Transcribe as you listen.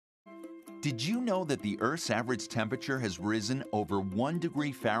Did you know that the Earth's average temperature has risen over 1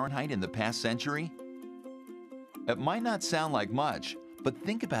 degree Fahrenheit in the past century? It might not sound like much, but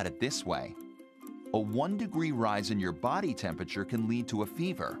think about it this way. A 1 degree rise in your body temperature can lead to a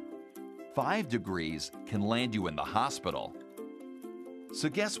fever. 5 degrees can land you in the hospital. So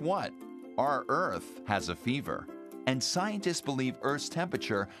guess what? Our Earth has a fever, and scientists believe Earth's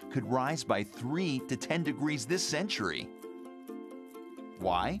temperature could rise by 3 to 10 degrees this century.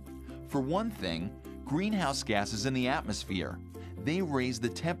 Why? For one thing, greenhouse gases in the atmosphere. They raise the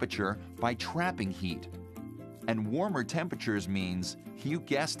temperature by trapping heat. And warmer temperatures means, you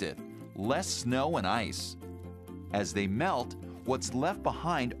guessed it, less snow and ice. As they melt, what's left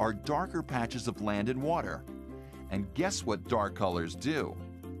behind are darker patches of land and water. And guess what dark colors do?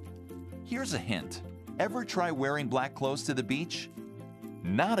 Here's a hint. Ever try wearing black clothes to the beach?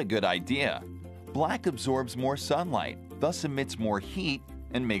 Not a good idea. Black absorbs more sunlight, thus emits more heat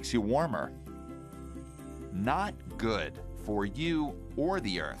and makes you warmer. Not good for you or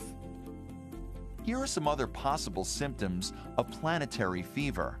the Earth. Here are some other possible symptoms of planetary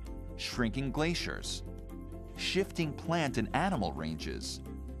fever: shrinking glaciers, shifting plant and animal ranges,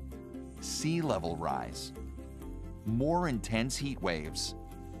 sea level rise, more intense heat waves,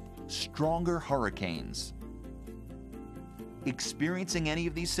 stronger hurricanes. Experiencing any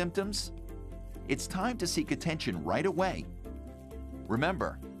of these symptoms? It's time to seek attention right away.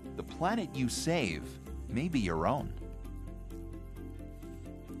 Remember, the planet you save may be your own.